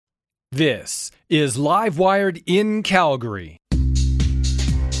This is Live Wired in Calgary.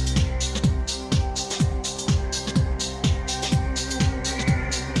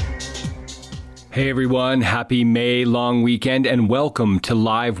 Hey everyone, happy May long weekend and welcome to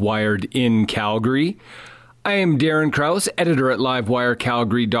Live Wired in Calgary. I am Darren Krause, editor at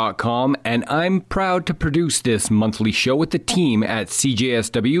LiveWireCalgary.com, and I'm proud to produce this monthly show with the team at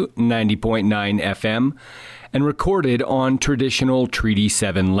CJSW 90.9 FM and recorded on traditional Treaty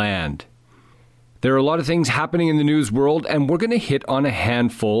 7 land. There are a lot of things happening in the news world, and we're going to hit on a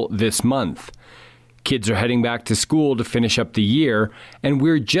handful this month. Kids are heading back to school to finish up the year, and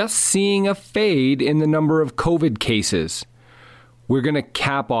we're just seeing a fade in the number of COVID cases. We're going to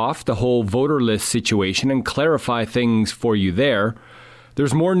cap off the whole voter list situation and clarify things for you there.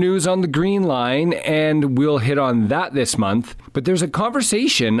 There's more news on the Green Line, and we'll hit on that this month. But there's a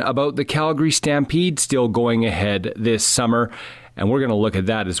conversation about the Calgary Stampede still going ahead this summer, and we're going to look at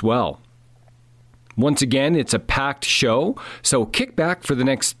that as well. Once again, it's a packed show, so kick back for the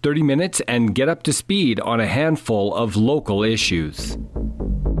next 30 minutes and get up to speed on a handful of local issues.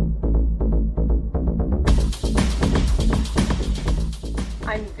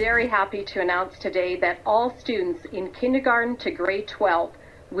 I'm very happy to announce today that all students in kindergarten to grade 12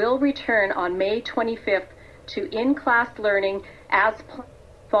 will return on May 25th to in-class learning as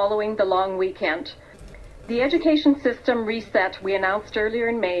following the long weekend. The education system reset we announced earlier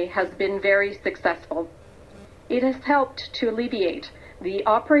in May has been very successful. It has helped to alleviate the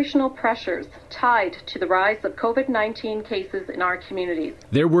operational pressures tied to the rise of COVID-19 cases in our communities.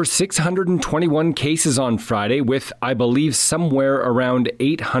 There were 621 cases on Friday, with, I believe, somewhere around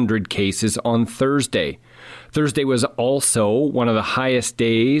 800 cases on Thursday. Thursday was also one of the highest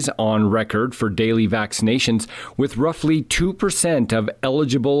days on record for daily vaccinations, with roughly 2% of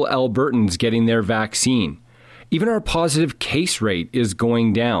eligible Albertans getting their vaccine. Even our positive case rate is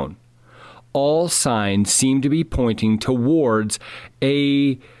going down. All signs seem to be pointing towards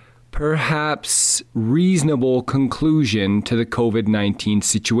a perhaps reasonable conclusion to the COVID-19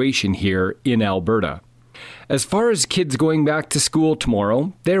 situation here in Alberta. As far as kids going back to school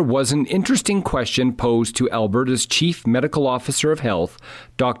tomorrow, there was an interesting question posed to Alberta's Chief Medical Officer of Health,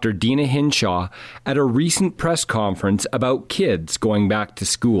 Dr. Deena Hinshaw, at a recent press conference about kids going back to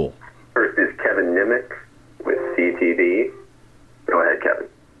school. First is Kevin Nimick with CTV. Go ahead, Kevin.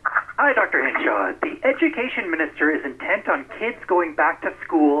 Hi, Dr. Hinshaw. The Education Minister is intent on kids going back to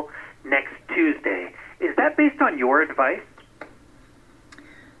school next Tuesday. Is that based on your advice?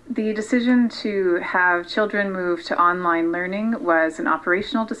 The decision to have children move to online learning was an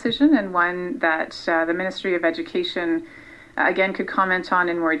operational decision, and one that the Ministry of Education, again, could comment on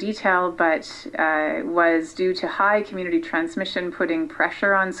in more detail, but was due to high community transmission putting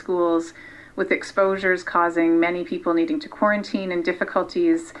pressure on schools, with exposures causing many people needing to quarantine and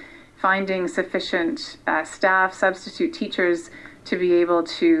difficulties finding sufficient staff, substitute teachers to be able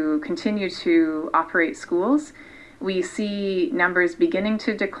to continue to operate schools. We see numbers beginning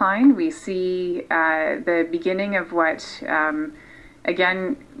to decline. We see the beginning of what,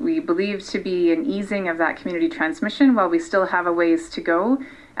 again, we believe to be an easing of that community transmission, while we still have a ways to go.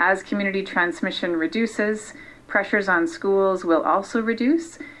 As community transmission reduces, pressures on schools will also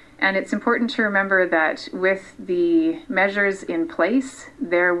reduce. And it's important to remember that with the measures in place,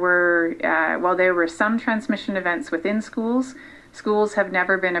 while there were some transmission events within schools, schools have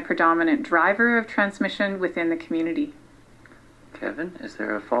never been a predominant driver of transmission within the community. Kevin, is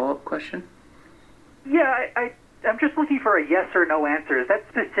there a follow-up question? Yeah, I'm just looking for a yes or no answer. Is that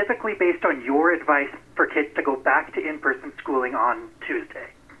specifically based on your advice for kids to go back to in-person schooling on Tuesday?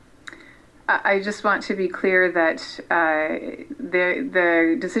 I just want to be clear that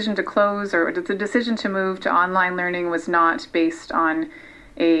the decision to close or the decision to move to online learning was not based on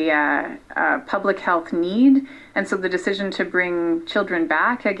a public health need. And so the decision to bring children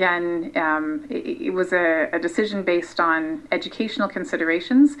back, again, it was a decision based on educational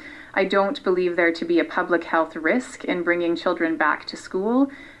considerations. I don't believe there to be a public health risk in bringing children back to school.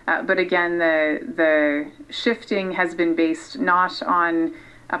 But again, the shifting has been based not on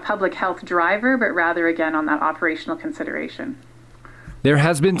a public health driver, but rather, again, on that operational consideration. There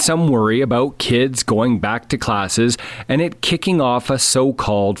has been some worry about kids going back to classes and it kicking off a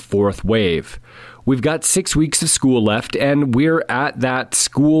so-called fourth wave. We've got 6 weeks of school left, and we're at that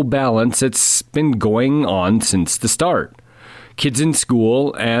school balance that's been going on since the start. Kids in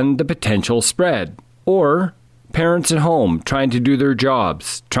school and the potential spread. Or parents at home trying to do their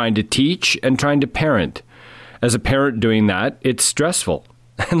jobs, trying to teach and trying to parent. As a parent doing that, it's stressful.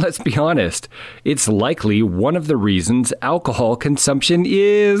 And let's be honest, it's likely one of the reasons alcohol consumption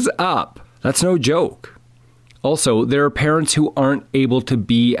is up. That's no joke. Also, there are parents who aren't able to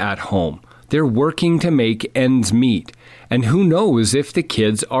be at home. They're working to make ends meet, and who knows if the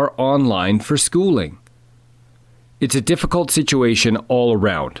kids are online for schooling. It's a difficult situation all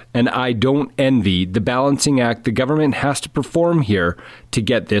around, and I don't envy the balancing act the government has to perform here to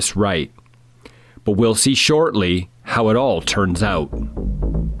get this right. But we'll see shortly how it all turns out.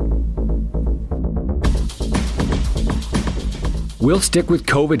 We'll stick with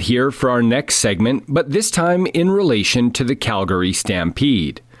COVID here for our next segment, but this time in relation to the Calgary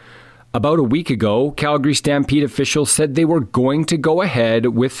Stampede. About a week ago, Calgary Stampede officials said they were going to go ahead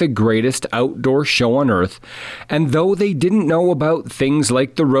with the greatest outdoor show on earth, and though they didn't know about things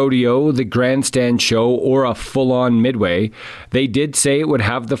like the rodeo, the grandstand show, or a full-on midway, they did say it would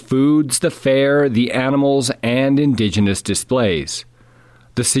have the foods, the fair, the animals, and Indigenous displays.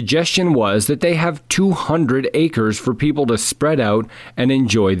 The suggestion was that they have 200 acres for people to spread out and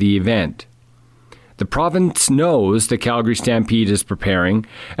enjoy the event. The province knows the Calgary Stampede is preparing,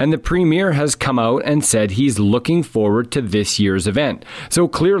 and the Premier has come out and said he's looking forward to this year's event. So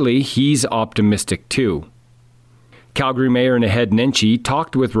clearly, he's optimistic too. Calgary Mayor Naheed Nenshi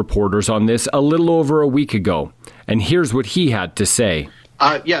talked with reporters on this a little over a week ago, and here's what he had to say.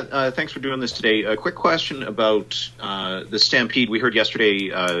 Thanks for doing this today. A quick question about the Stampede. We heard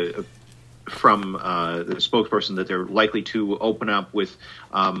yesterday from the spokesperson that they're likely to open up with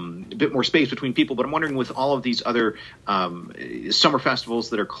a bit more space between people. But I'm wondering, with all of these other summer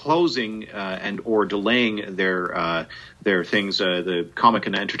festivals that are closing and or delaying their things, the Comic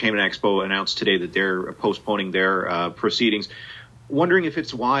and Entertainment Expo announced today that they're postponing their proceedings. Wondering if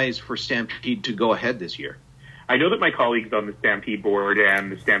it's wise for Stampede to go ahead this year. I know that my colleagues on the Stampede board and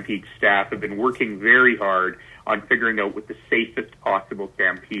the Stampede staff have been working very hard on figuring out what the safest possible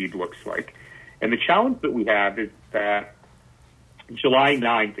Stampede looks like. And the challenge that we have is that July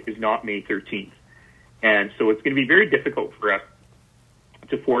 9th is not May 13th. And so it's going to be very difficult for us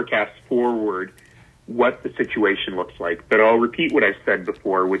to forecast forward what the situation looks like. But I'll repeat what I've said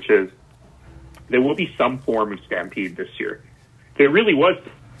before, which is there will be some form of Stampede this year. There really was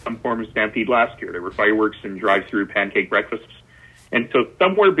some form of Stampede last year. There were fireworks and drive-through pancake breakfasts. And so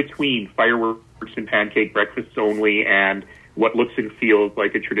somewhere between fireworks and pancake breakfasts only and what looks and feels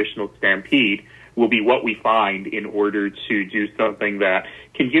like a traditional Stampede will be what we find in order to do something that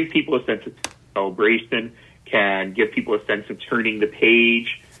can give people a sense of celebration, can give people a sense of turning the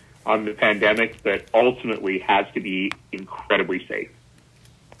page on the pandemic, but ultimately has to be incredibly safe.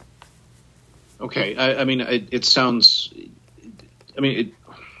 Okay.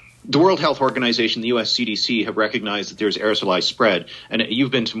 The World Health Organization, the U.S. CDC, have recognized that there's aerosolized spread. And you've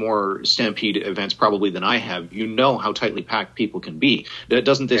been to more Stampede events probably than I have. You know how tightly packed people can be.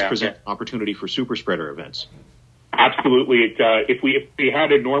 Doesn't this present an opportunity for super spreader events? Absolutely. If we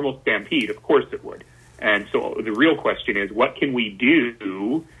had a normal Stampede, of course it would. And so the real question is, what can we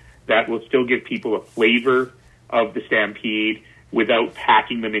do that will still give people a flavor of the Stampede without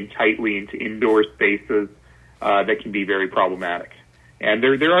packing them in tightly into indoor spaces that can be very problematic? And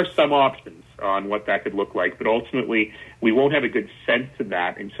there are some options on what that could look like, but ultimately we won't have a good sense of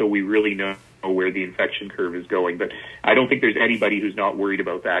that until we really know where the infection curve is going. But I don't think there's anybody who's not worried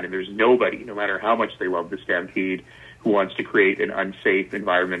about that, and there's nobody, no matter how much they love the Stampede, who wants to create an unsafe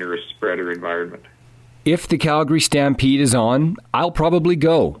environment or a spreader environment. If the Calgary Stampede is on, I'll probably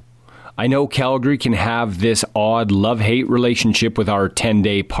go. I know Calgary can have this odd love-hate relationship with our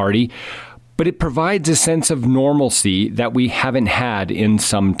 10-day party, but it provides a sense of normalcy that we haven't had in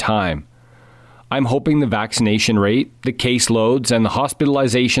some time. I'm hoping the vaccination rate, the caseloads, and the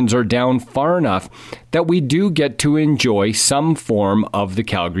hospitalizations are down far enough that we do get to enjoy some form of the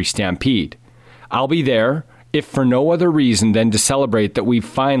Calgary Stampede. I'll be there, if for no other reason than to celebrate that we've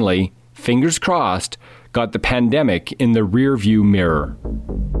finally, fingers crossed, got the pandemic in the rearview mirror.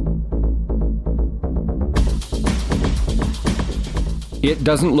 It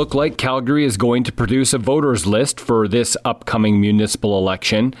doesn't look like Calgary is going to produce a voters list for this upcoming municipal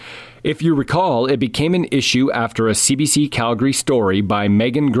election. If you recall, it became an issue after a CBC Calgary story by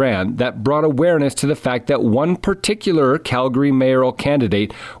Megan Grant that brought awareness to the fact that one particular Calgary mayoral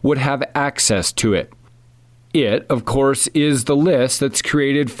candidate would have access to it. It, of course, is the list that's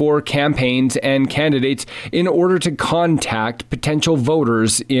created for campaigns and candidates in order to contact potential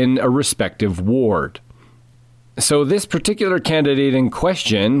voters in a respective ward. So this particular candidate in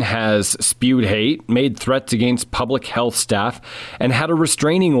question has spewed hate, made threats against public health staff, and had a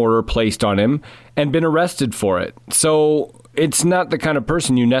restraining order placed on him and been arrested for it. So it's not the kind of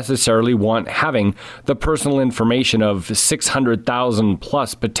person you necessarily want having the personal information of 600,000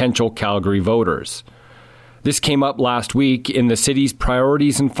 plus potential Calgary voters. This came up last week in the city's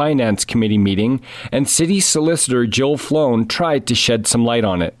Priorities and Finance Committee meeting, and City Solicitor Jill Floan tried to shed some light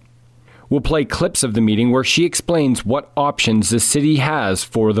on it. We'll play clips of the meeting where she explains what options the city has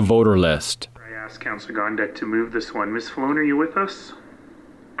for the voter list. I asked Councillor Gondek to move this one. Ms. Floan, are you with us?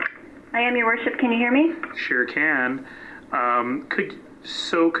 I am, Your Worship. Can you hear me? Sure can.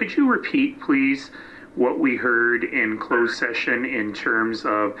 Could you repeat, please, what we heard in closed session in terms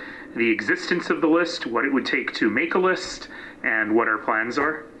of the existence of the list, what it would take to make a list, and what our plans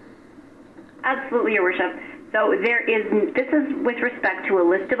are? Absolutely, Your Worship. So this is with respect to a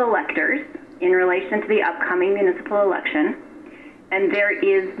list of electors in relation to the upcoming municipal election, and there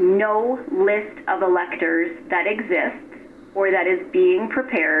is no list of electors that exists or that is being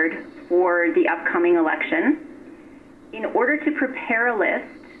prepared for the upcoming election. In order to prepare a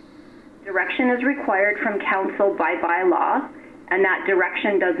list, direction is required from council by bylaw, and that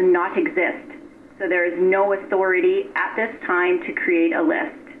direction does not exist. So there is no authority at this time to create a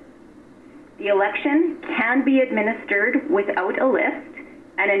list. The election can be administered without a list,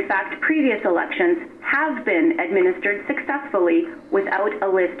 and in fact, previous elections have been administered successfully without a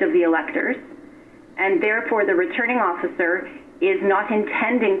list of the electors, and therefore the returning officer is not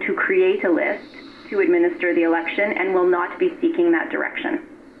intending to create a list to administer the election and will not be seeking that direction.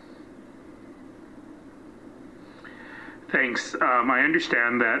 Thanks. I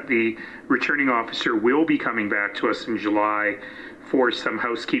understand that the returning officer will be coming back to us in July for some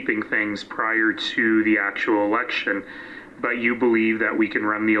housekeeping things prior to the actual election, but you believe that we can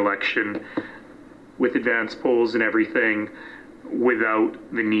run the election with advance polls and everything without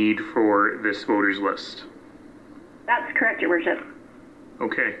the need for this voters list? That's correct, Your Worship.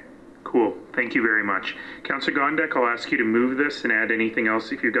 Okay, cool. Thank you very much. Councillor Gondek, I'll ask you to move this and add anything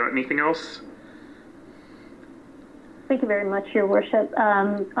else if you've got anything else. Thank you very much, Your Worship.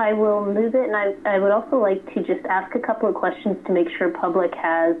 I will move it, and I would also like to just ask a couple of questions to make sure public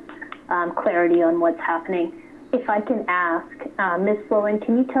has clarity on what's happening. If I can ask, Ms. Floan,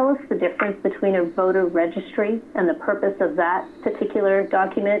 can you tell us the difference between a voter registry and the purpose of that particular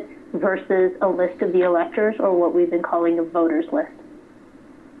document versus a list of the electors, or what we've been calling a voters list?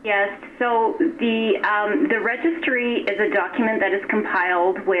 Yes, so the registry is a document that is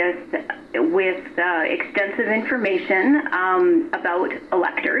compiled with extensive information about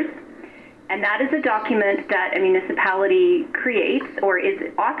electors, and that is a document that a municipality creates or is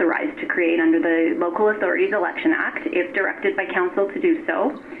authorized to create under the Local Authorities Election Act, if directed by council to do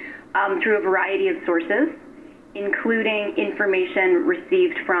so, through a variety of sources, including information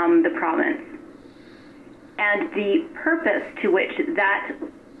received from the province. And the purpose to which that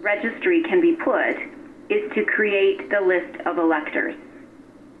registry can be put is to create the list of electors.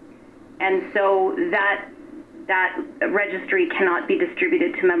 And so that registry cannot be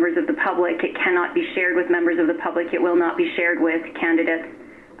distributed to members of the public. It cannot be shared with members of the public. It will not be shared with candidates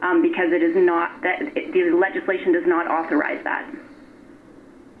because it is not the legislation does not authorize that.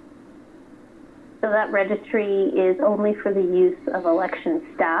 So that registry is only for the use of election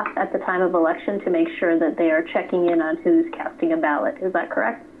staff at the time of election to make sure that they are checking in on who's casting a ballot. Is that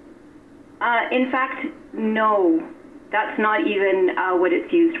correct? In fact, no. That's not even what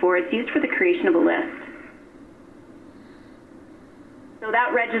it's used for. It's used for the creation of a list. So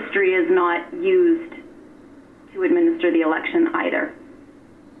that registry is not used to administer the election either.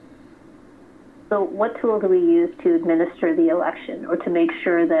 So what tool do we use to administer the election, or to make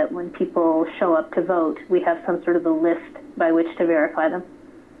sure that when people show up to vote, we have some sort of a list by which to verify them?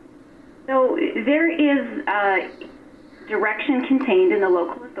 So there is direction contained in the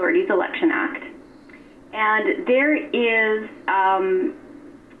Local Authorities Election Act, and there is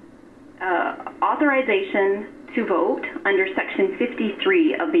authorization to vote under Section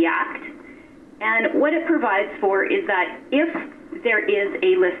 53 of the Act. And what it provides for is that if there is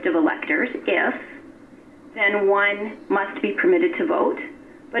a list of electors, then one must be permitted to vote.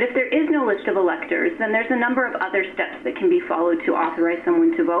 But if there is no list of electors, then there's a number of other steps that can be followed to authorize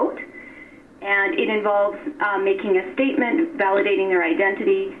someone to vote. And it involves making a statement, validating their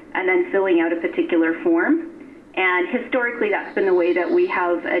identity, and then filling out a particular form. And historically, that's been the way that we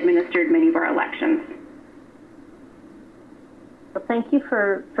have administered many of our elections. Well, thank you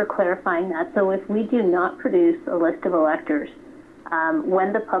for clarifying that. So if we do not produce a list of electors,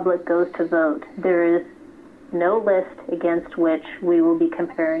 when the public goes to vote, there is no list against which we will be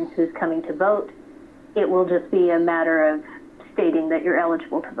comparing who's coming to vote. It will just be a matter of stating that you're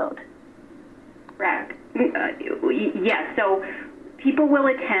eligible to vote. Correct. Yes, so people will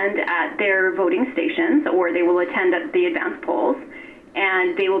attend at their voting stations, or they will attend at the advance polls,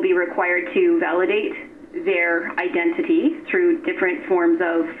 and they will be required to validate their identity through different forms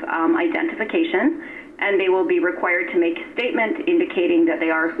of identification. and they will be required to make a statement indicating that they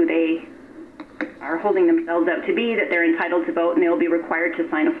are who they are holding themselves out to be, that they're entitled to vote, and they will be required to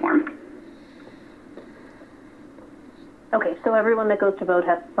sign a form. Okay, so everyone that goes to vote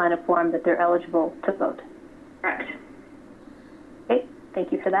has to sign a form that they're eligible to vote. Correct. Okay,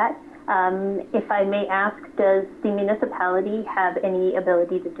 thank you for that. If I may ask, does the municipality have any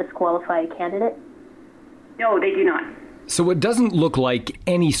ability to disqualify a candidate? No, they do not. So it doesn't look like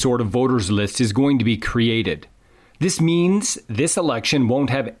any sort of voters list is going to be created. This means this election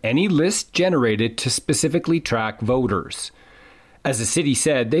won't have any list generated to specifically track voters. As the city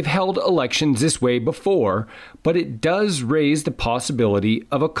said, they've held elections this way before, but it does raise the possibility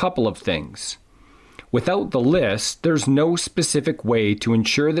of a couple of things. Without the list, there's no specific way to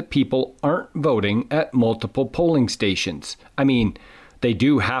ensure that people aren't voting at multiple polling stations. I mean, they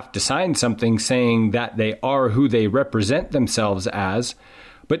do have to sign something saying that they are who they represent themselves as,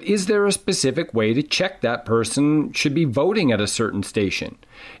 but is there a specific way to check that person should be voting at a certain station?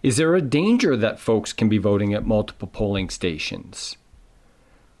 Is there a danger that folks can be voting at multiple polling stations?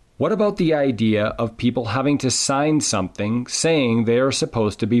 What about the idea of people having to sign something saying they are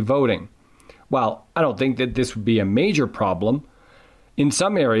supposed to be voting? Well, I don't think that this would be a major problem. In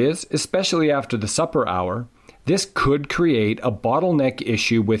some areas, especially after the supper hour, this could create a bottleneck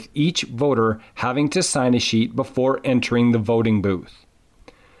issue with each voter having to sign a sheet before entering the voting booth.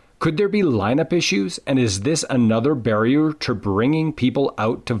 Could there be lineup issues, and is this another barrier to bringing people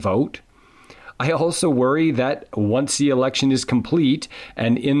out to vote? I also worry that once the election is complete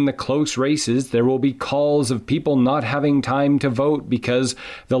and in the close races, there will be calls of people not having time to vote because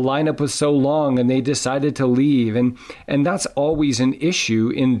the lineup was so long and they decided to leave. And that's always an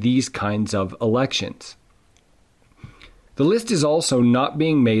issue in these kinds of elections. The list is also not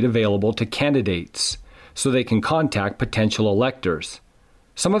being made available to candidates so they can contact potential electors.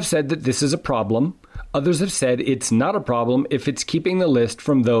 Some have said that this is a problem. Others have said it's not a problem if it's keeping the list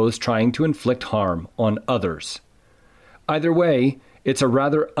from those trying to inflict harm on others. Either way, it's a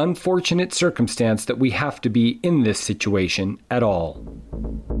rather unfortunate circumstance that we have to be in this situation at all.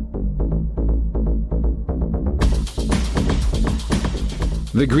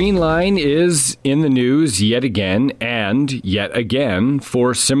 The Green Line is in the news yet again and yet again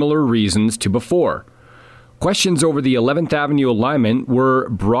for similar reasons to before. Questions over the 11th Avenue alignment were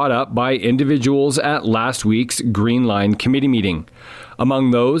brought up by individuals at last week's Green Line committee meeting.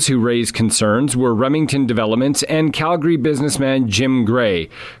 Among those who raised concerns were Remington Developments and Calgary businessman Jim Gray,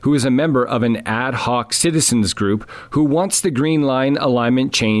 who is a member of an ad hoc citizens group who wants the Green Line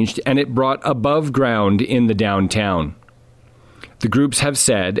alignment changed and it brought above ground in the downtown. The groups have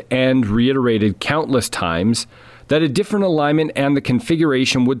said and reiterated countless times that a different alignment and the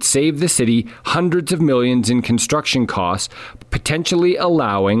configuration would save the city hundreds of millions in construction costs, potentially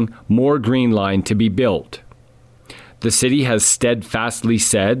allowing more Green Line to be built. The city has steadfastly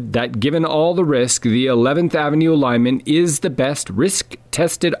said that given all the risk, the 11th Avenue alignment is the best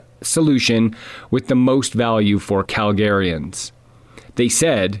risk-tested solution with the most value for Calgarians. They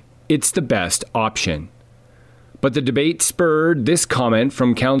said it's the best option. But the debate spurred this comment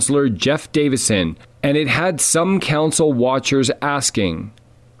from Councillor Jeff Davison, and it had some council watchers asking,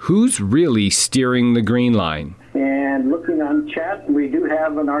 who's really steering the Green Line? And looking on chat, we do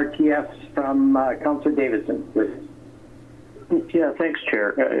have an RTS from Councillor Davison. Yeah, thanks,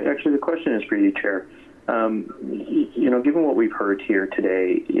 Chair. Actually, the question is for you, Chair. Given what we've heard here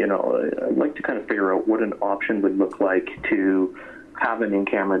today, I'd like to kind of figure out what an option would look like to have an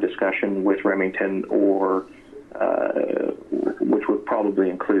in-camera discussion with Remington or which would probably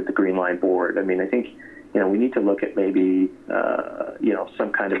include the Green Line board. I mean, I think, we need to look at maybe,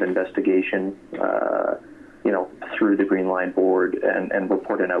 some kind of investigation, through the Green Line board and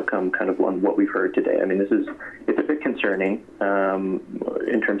report an outcome kind of on what we've heard today. I mean, it's a bit concerning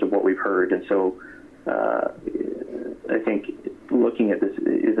in terms of what we've heard. And so I think looking at this,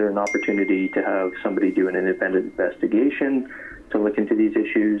 is there an opportunity to have somebody do an independent investigation to look into these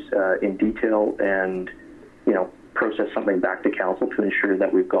issues in detail and, process something back to council to ensure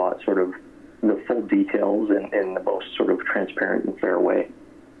that we've got sort of the full details in the most sort of transparent and fair way?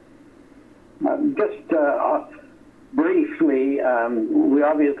 Briefly, we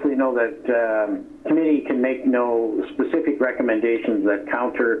obviously know that committee can make no specific recommendations that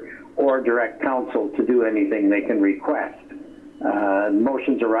counter or direct council to do anything. They can request.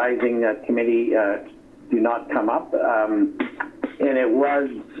 Motions arising at committee do not come up. And it was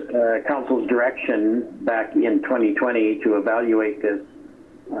council's direction back in 2020 to evaluate this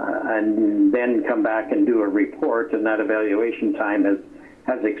and then come back and do a report, and that evaluation time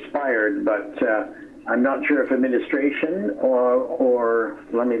has expired. But I'm not sure if administration or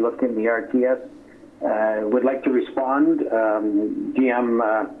let me look in the RTS, would like to respond,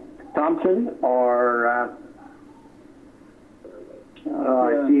 GM Thompson, or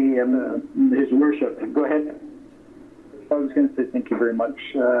I see His Worship. Go ahead. I was going to say thank you very much,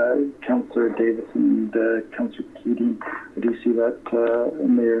 Councillor Davis and Councillor Keating. I do see that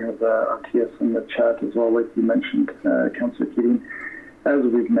Mayor of RTS in the chat as well, like you mentioned, Councillor Keating. As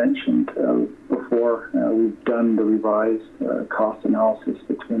we've mentioned before, we've done the revised cost analysis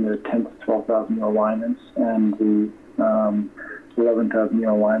between the 10th to 12th Avenue alignments and the 11th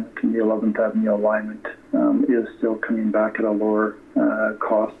Avenue alignment, and the 11th Avenue alignment is still coming back at a lower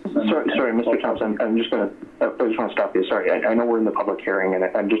cost. Sorry, Mr. Thompson, I just want to stop you. Sorry, I know we're in the public hearing, and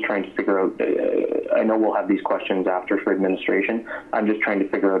I'm just trying to figure out, I know we'll have these questions after for administration. I'm just trying to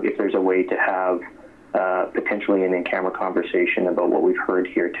figure out if there's a way to have potentially an in-camera conversation about what we've heard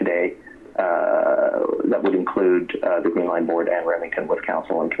here today that would include the Green Line Board and Remington with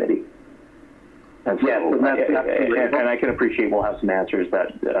Council and Committee. And so, yes, and I can appreciate we'll have some answers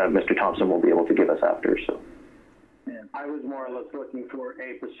that Mr. Thompson will be able to give us after. So, I was more or less looking for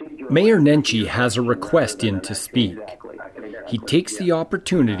a procedure. Mayor Nenshi has a request in to speak. He takes the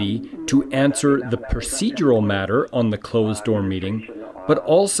opportunity to answer the procedural matter on the closed-door meeting, but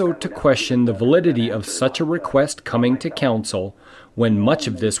also to question the validity of such a request coming to Council when much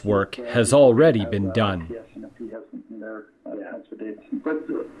of this work has already been done.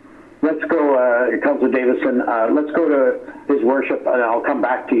 Let's go, Councillor Davison. Let's go to His Worship, and I'll come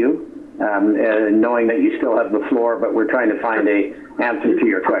back to you, knowing that you still have the floor, but we're trying to find an answer to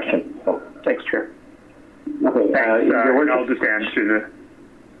your question. So, thanks, Chair. Okay, I'll just answer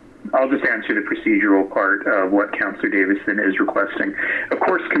the procedural part of what Councillor Davison is requesting. Of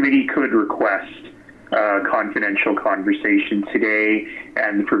course, committee could request confidential conversation today,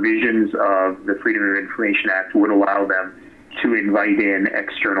 and the provisions of the Freedom of Information Act would allow them to invite in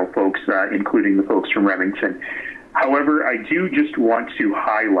external folks, including the folks from Remington. However, I do just want to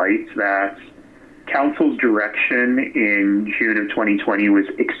highlight that Council's direction in June of 2020 was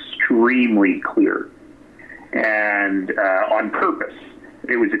extremely clear, and on purpose,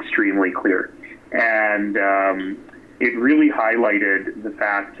 it was extremely clear. And it really highlighted the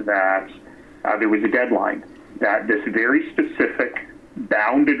fact that there was a deadline, that this very specific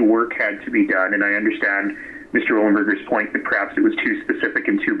bounded work had to be done, and I understand Mr. Ollenberger's point that perhaps it was too specific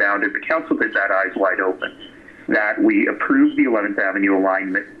and too bounded, but Council did that eyes wide open, that we approved the 11th Avenue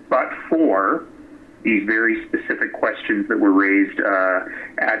alignment, but for these very specific questions that were raised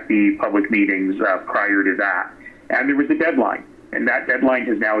at the public meetings prior to that. And there was a deadline, and that deadline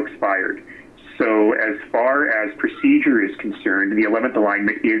has now expired. So as far as procedure is concerned, the 11th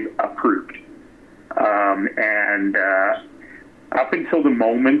alignment is approved. Up until the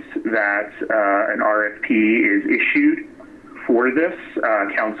moment that an RFP is issued for this,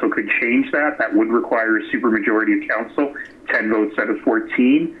 Council could change that. That would require a supermajority of Council, 10 votes out of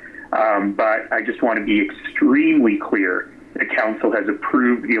 14. But I just want to be extremely clear that Council has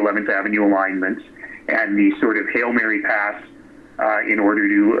approved the 11th Avenue alignment, and the sort of Hail Mary pass in order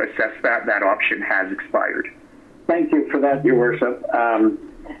to assess that option has expired. Thank you for that, Your Worship.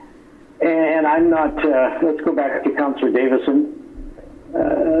 And I'm not, let's go back to Councillor Davison.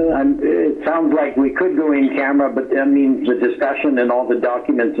 It sounds like we could go in camera, but that means the discussion and all the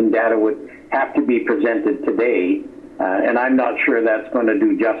documents and data would have to be presented today. And I'm not sure that's going to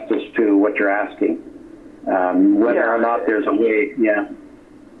do justice to what you're asking. Whether or not there's a way,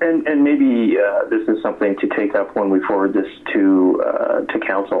 And maybe this is something to take up when we forward this to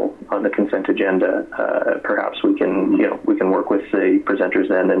Council on the consent agenda. Perhaps we can work with the presenters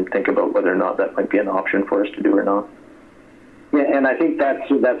then and think about whether or not that might be an option for us to do or not. Yeah, and I think that's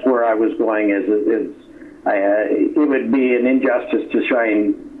where I was going. It would be an injustice to try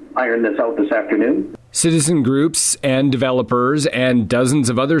and iron this out this afternoon. Citizen groups and developers and dozens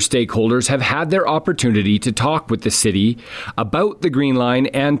of other stakeholders have had their opportunity to talk with the city about the Green Line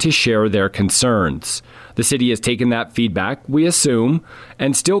and to share their concerns. The city has taken that feedback, we assume,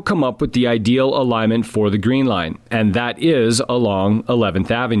 and still come up with the ideal alignment for the Green Line, and that is along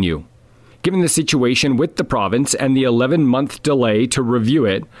 11th Avenue. Given the situation with the province and the 11-month delay to review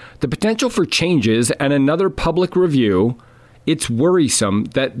it, the potential for changes and another public review, it's worrisome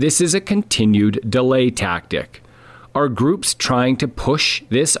that this is a continued delay tactic. Are groups trying to push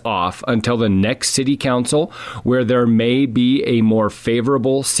this off until the next city council, where there may be a more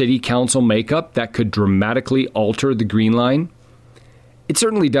favorable city council makeup that could dramatically alter the Green Line? It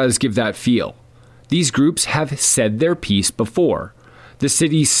certainly does give that feel. These groups have said their piece before. The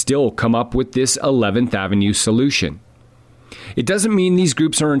city's still come up with this 11th Avenue solution. It doesn't mean these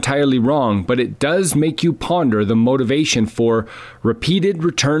groups are entirely wrong, but it does make you ponder the motivation for repeated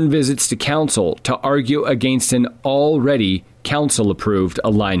return visits to council to argue against an already council-approved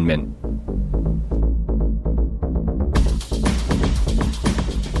alignment.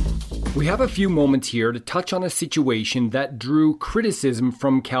 We have a few moments here to touch on a situation that drew criticism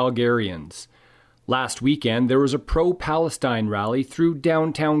from Calgarians. Last weekend, there was a pro-Palestine rally through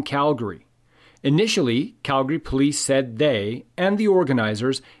downtown Calgary. Initially, Calgary police said they and the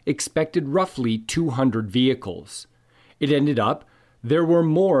organizers expected roughly 200 vehicles. It ended up there were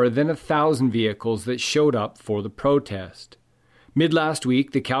more than 1,000 vehicles that showed up for the protest. Mid-last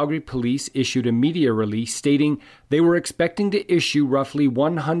week, the Calgary police issued a media release stating they were expecting to issue roughly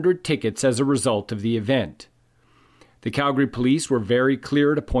 100 tickets as a result of the event. The Calgary police were very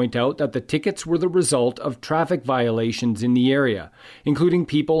clear to point out that the tickets were the result of traffic violations in the area, including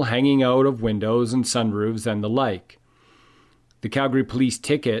people hanging out of windows and sunroofs and the like. The Calgary police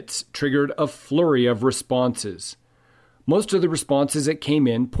tickets triggered a flurry of responses. Most of the responses that came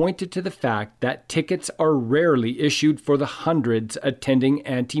in pointed to the fact that tickets are rarely issued for the hundreds attending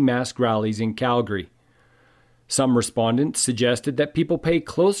anti-mask rallies in Calgary. Some respondents suggested that people pay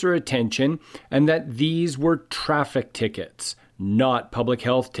closer attention and that these were traffic tickets, not public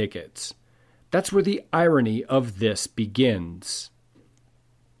health tickets. That's where the irony of this begins.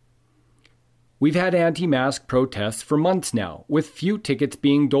 We've had anti-mask protests for months now, with few tickets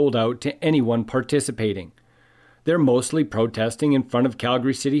being doled out to anyone participating. They're mostly protesting in front of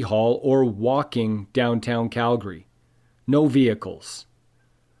Calgary City Hall or walking downtown Calgary. No vehicles.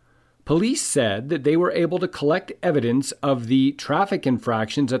 Police said that they were able to collect evidence of the traffic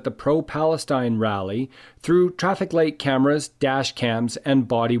infractions at the pro-Palestine rally through traffic light cameras, dash cams, and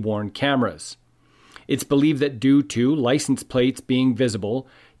body-worn cameras. It's believed that due to license plates being visible,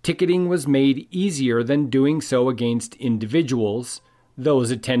 ticketing was made easier than doing so against individuals,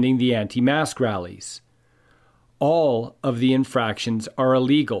 those attending the anti-mask rallies. All of the infractions are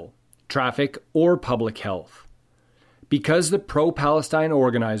illegal, traffic or public health. Because the pro-Palestine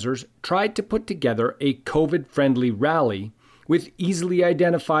organizers tried to put together a COVID-friendly rally with easily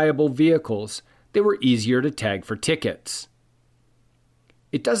identifiable vehicles, they were easier to tag for tickets.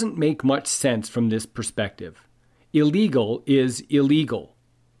 It doesn't make much sense from this perspective. Illegal is illegal.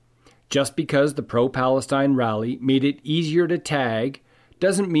 Just because the pro-Palestine rally made it easier to tag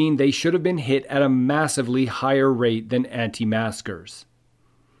doesn't mean they should have been hit at a massively higher rate than anti-maskers.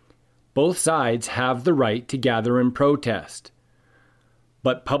 Both sides have the right to gather and protest.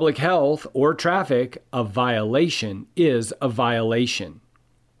 But public health or traffic, a violation is a violation.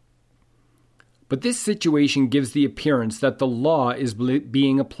 But this situation gives the appearance that the law is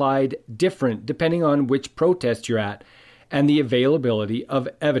being applied different depending on which protest you're at and the availability of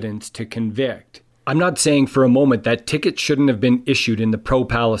evidence to convict. I'm not saying for a moment that tickets shouldn't have been issued in the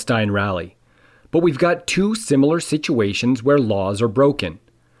pro-Palestine rally, but we've got two similar situations where laws are broken.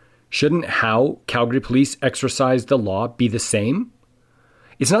 Shouldn't how Calgary police exercise the law be the same?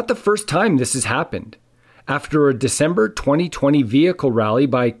 It's not the first time this has happened. After a December 2020 vehicle rally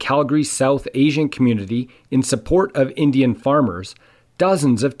by Calgary's South Asian community in support of Indian farmers,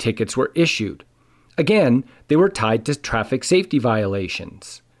 dozens of tickets were issued. Again, they were tied to traffic safety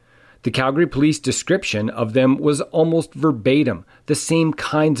violations. The Calgary police description of them was almost verbatim, the same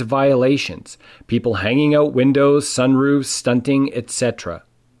kinds of violations, people hanging out windows, sunroofs, stunting, etc.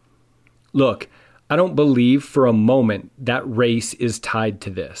 Look, I don't believe for a moment that race is tied to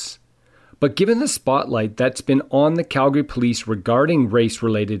this. But given the spotlight that's been on the Calgary police regarding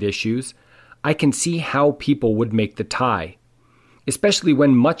race-related issues, I can see how people would make the tie, especially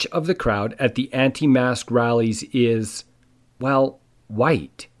when much of the crowd at the anti-mask rallies is, well,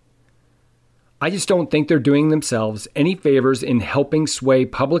 white. I just don't think they're doing themselves any favors in helping sway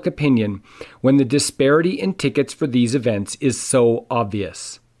public opinion when the disparity in tickets for these events is so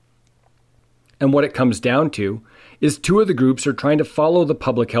obvious. And what it comes down to is two of the groups are trying to follow the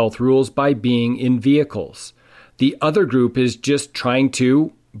public health rules by being in vehicles. The other group is just trying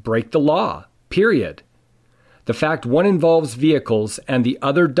to break the law, period. The fact one involves vehicles and the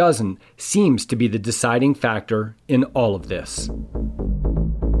other doesn't seems to be the deciding factor in all of this.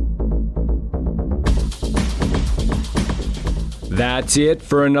 That's it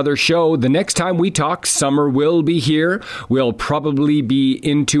for another show. The next time we talk, summer will be here. We'll probably be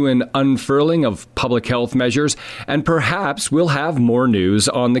into an unfurling of public health measures, and perhaps we'll have more news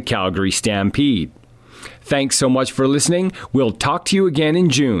on the Calgary Stampede. Thanks so much for listening. We'll talk to you again in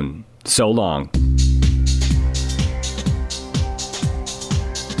June. So long.